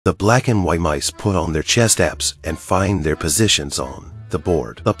The black and white mice put on their chess apps and find their positions on the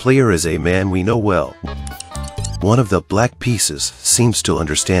board. The player is a man we know well. One of the black pieces seems to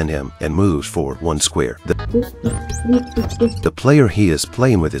understand him and moves forward 1 square. The player he is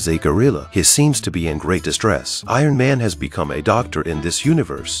playing with is a gorilla. He seems to be in great distress. Iron Man has become a doctor in this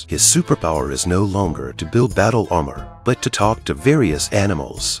universe. His superpower is no longer to build battle armor, but to talk to various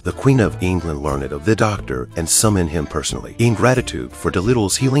animals. The Queen of England learned of the doctor and summoned him personally. In gratitude for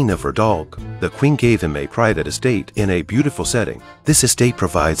Dolittle's healing of her dog, the Queen gave him a private estate in a beautiful setting. This estate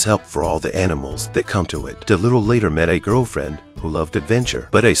provides help for all the animals that come to it. Dolittle later met a girlfriend who loved adventure,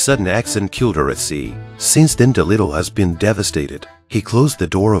 but a sudden accident killed her at sea. Since then, Dolittle has been devastated. He closed the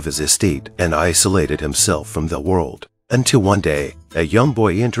door of his estate and isolated himself from the world. Until one day, a young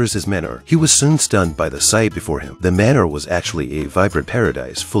boy enters his manor. He was soon stunned by the sight before him. The manor was actually a vibrant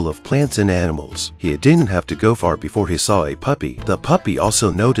paradise full of plants and animals. He didn't have to go far before he saw a puppy. The puppy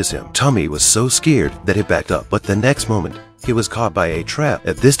also noticed him. Tommy was so scared that he backed up, but the next moment, he was caught by a trap.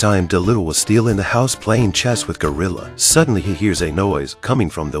 At this time, Dolittle was still in the house playing chess with Gorilla. Suddenly, he hears a noise coming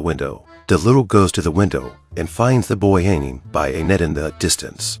from the window. Dolittle goes to the window and finds the boy hanging by a net in the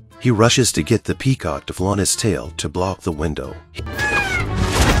distance. He rushes to get the peacock to flaunt its tail to block the window.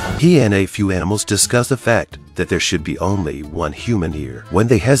 He and a few animals discuss the fact that there should be only one human here. When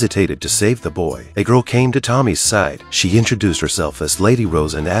they hesitated to save the boy, a girl came to Tommy's side. She introduced herself as Lady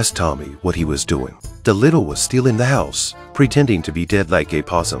Rose and asked Tommy what he was doing. Dolittle was still in the house, pretending to be dead like a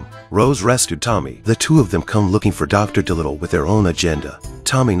possum. Rose rescued Tommy. The two of them come looking for Dr. Dolittle with their own agenda.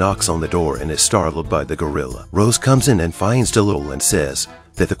 Tommy knocks on the door and is startled by the gorilla. Rose comes in and finds Dolittle and says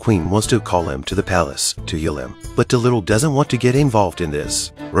that the Queen wants to call him to the palace to heal him. But Dolittle doesn't want to get involved in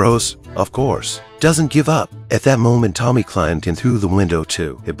this. Rose, of course, doesn't give up. At that moment, Tommy climbed in through the window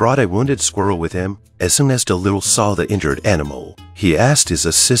too. He brought a wounded squirrel with him. As soon as Dolittle saw the injured animal, he asked his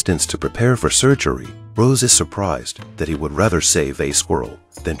assistants to prepare for surgery. Rose is surprised that he would rather save a squirrel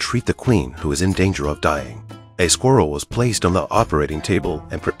than treat the Queen, who is in danger of dying. A squirrel was placed on the operating table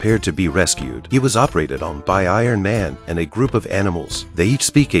and prepared to be rescued. He was operated on by Iron Man and a group of animals. They each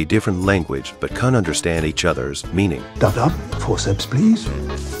speak a different language but can't understand each other's meaning. Up, forceps please.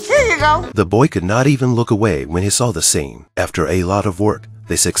 Here you go. The boy could not even look away when he saw the scene. After a lot of work,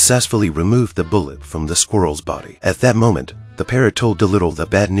 they successfully removed the bullet from the squirrel's body. At that moment, the parrot told Dolittle the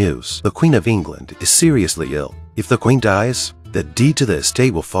bad news. The Queen of England is seriously ill. If the Queen dies, the deed to the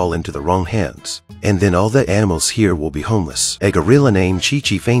estate will fall into the wrong hands, and then all the animals here will be homeless. A gorilla named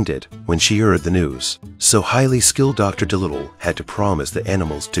Chi-Chi fainted when she heard the news, so highly skilled Dr. Dolittle had to promise the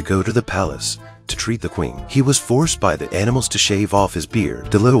animals to go to the palace to treat the Queen. He was forced by the animals to shave off his beard.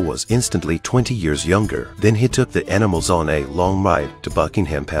 Dolittle was instantly 20 years younger. Then he took the animals on a long ride to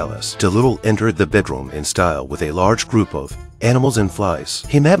Buckingham Palace. Dolittle entered the bedroom in style with a large group of animals and flies.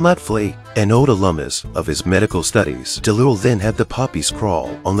 He met Mudflea, an old alumnus of his medical studies. Dolittle then had the puppies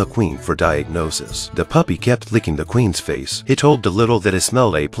crawl on the Queen for diagnosis. The puppy kept licking the Queen's face. He told Dolittle that it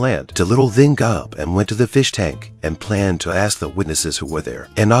smelled a plant. Dolittle then got up and went to the fish tank and planned to ask the witnesses who were there.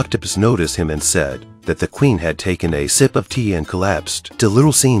 An octopus noticed him and said that the Queen had taken a sip of tea and collapsed.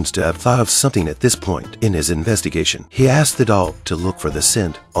 Dolittle seems to have thought of something at this point in his investigation. He asked the dog to look for the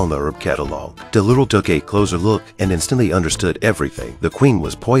scent on the herb catalog. Dolittle took a closer look and instantly understood everything. The Queen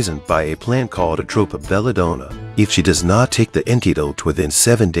was poisoned by a plant called Atropa belladonna. If she does not take the antidote within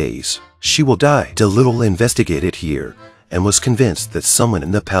 7 days, she will die. Dolittle investigated here and was convinced that someone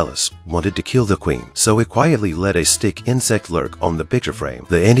in the palace wanted to kill the Queen, so he quietly let a stick insect lurk on the picture frame.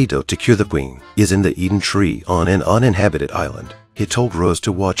 The antidote to cure the Queen is in the Eden tree on an uninhabited island. He told Rose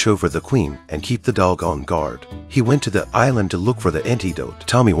to watch over the Queen and keep the dog on guard. He went to the island to look for the antidote.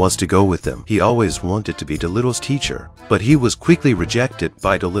 Tommy wants to go with them. He always wanted to be Dolittle's teacher, but he was quickly rejected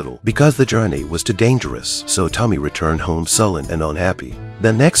by Dolittle because the journey was too dangerous, so Tommy returned home sullen and unhappy.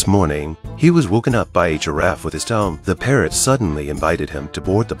 The next morning, he was woken up by a giraffe with his tongue. The parrot suddenly invited him to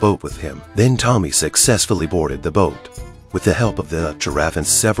board the boat with him. Then Tommy successfully boarded the boat with the help of the giraffe and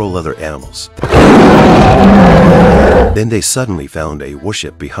several other animals. Then they suddenly found a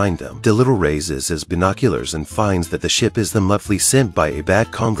warship behind them. Dolittle raises his binoculars and finds that the ship is the Mudflea sent by a bad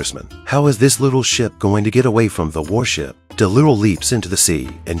congressman. How is this little ship going to get away from the warship? Dolittle leaps into the sea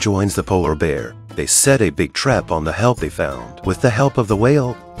and joins the polar bear. They set a big trap on the help they found. With the help of the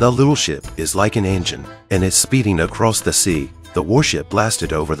whale, the little ship is like an engine, and it's speeding across the sea the warship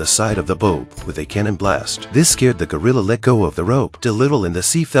blasted over the side of the boat with a cannon blast. This scared the gorilla let go of the rope. Dolittle in the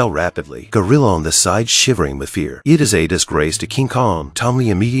sea fell rapidly, gorilla on the side shivering with fear. It is a disgrace to King Kong. Tommy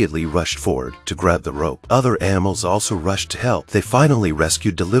immediately rushed forward to grab the rope. Other animals also rushed to help. They finally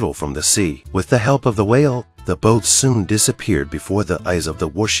rescued Dolittle from the sea. With the help of the whale, the boat soon disappeared before the eyes of the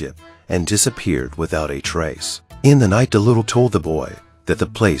warship and disappeared without a trace. In the night, Dolittle told the boy that the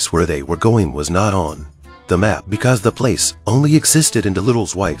place where they were going was not on the map because the place only existed in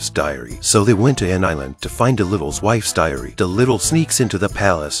Dolittle's wife's diary. So they went to an island to find Dolittle's wife's diary. Dolittle sneaks into the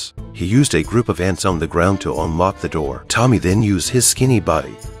palace. He used a group of ants on the ground to unlock the door. Tommy then used his skinny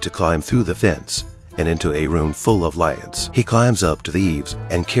body to climb through the fence and into a room full of lions. He climbs up to the eaves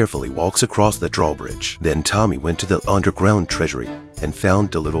and carefully walks across the drawbridge. Then Tommy went to the underground treasury and found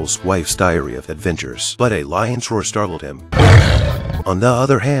Dolittle's wife's diary of adventures. But a lion's roar startled him. On the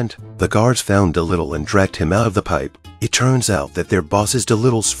other hand, the guards found Dolittle and dragged him out of the pipe. It turns out that their boss is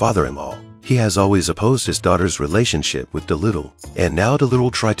Dolittle's father-in-law. He has always opposed his daughter's relationship with Dolittle, and now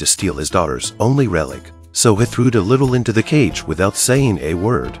Dolittle tried to steal his daughter's only relic. So he threw Dolittle into the cage without saying a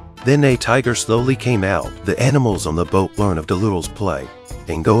word. Then a tiger slowly came out. The animals on the boat learn of Dolittle's plight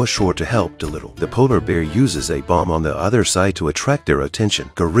and go ashore to help Dolittle. The polar bear uses a bomb on the other side to attract their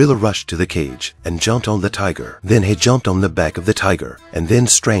attention. Gorilla rushed to the cage and jumped on the tiger. Then he jumped on the back of the tiger and then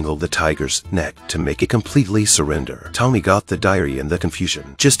strangled the tiger's neck to make it completely surrender. Tommy got the diary in the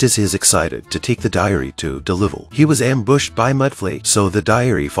confusion. Just as he is excited to take the diary to Dolittle, he was ambushed by Mudflea, so the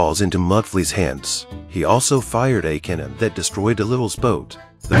diary falls into Mudflea's hands. He also fired a cannon that destroyed Dolittle's boat.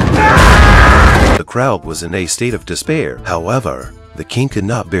 The crowd was in a state of despair. However, the king could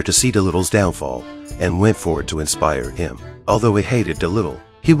not bear to see Dolittle's downfall and went forward to inspire him. Although he hated Dolittle,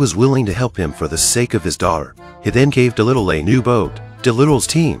 he was willing to help him for the sake of his daughter. He then gave Dolittle a new boat. Dolittle's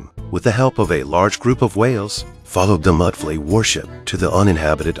team, with the help of a large group of whales, followed the Mudflea warship to the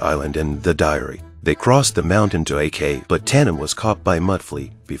uninhabited island in the diary. They crossed the mountain to a cave, but Tannen was caught by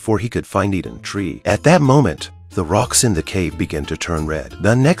Mudflea before he could find Eden Tree. At that moment, the rocks in the cave began to turn red.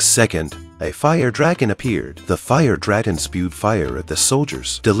 The next second, a fire dragon appeared. The fire dragon spewed fire at the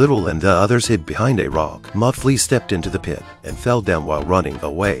soldiers. Dolittle and the others hid behind a rock. Mudflea stepped into the pit and fell down while running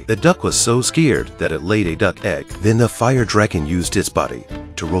away. The duck was so scared that it laid a duck egg. Then the fire dragon used its body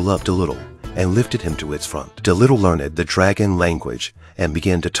to roll up Dolittle and lifted him to its front. Dolittle learned the dragon language and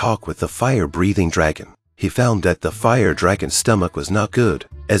began to talk with the fire-breathing dragon. He found that the fire dragon's stomach was not good,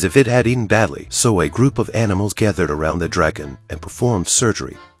 as if it had eaten badly. So a group of animals gathered around the dragon and performed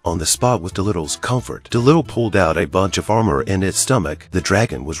surgery on the spot with Dolittle's comfort. Dolittle pulled out a bunch of armor in its stomach. The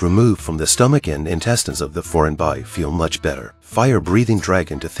dragon was removed from the stomach and intestines of the foreign body feel much better. Fire-breathing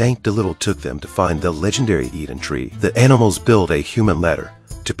dragon to thank Dolittle took them to find the legendary Eden Tree. The animals built a human ladder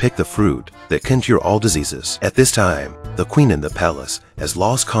to pick the fruit that can cure all diseases. At this time, the queen in the palace has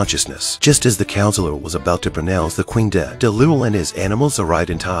lost consciousness. Just as the counselor was about to pronounce the queen dead, Dolittle and his animals arrived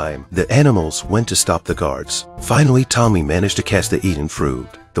in time. The animals went to stop the guards. Finally, Tommy managed to catch the Eden fruit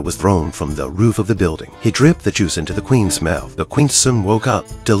that was thrown from the roof of the building. He dripped the juice into the queen's mouth. The queen soon woke up.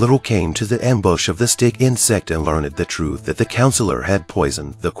 Dolittle came to the ambush of the stick insect and learned the truth that the counselor had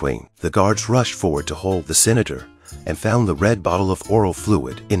poisoned the queen. The guards rushed forward to hold the senator and found the red bottle of oral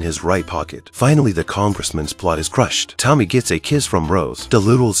fluid in his right pocket. Finally, the congressman's plot is crushed. Tommy gets a kiss from Rose.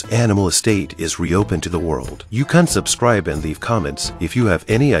 Dolittle's animal estate is reopened to the world. You can subscribe and leave comments if you have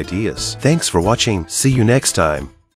any ideas. Thanks for watching. See you next time.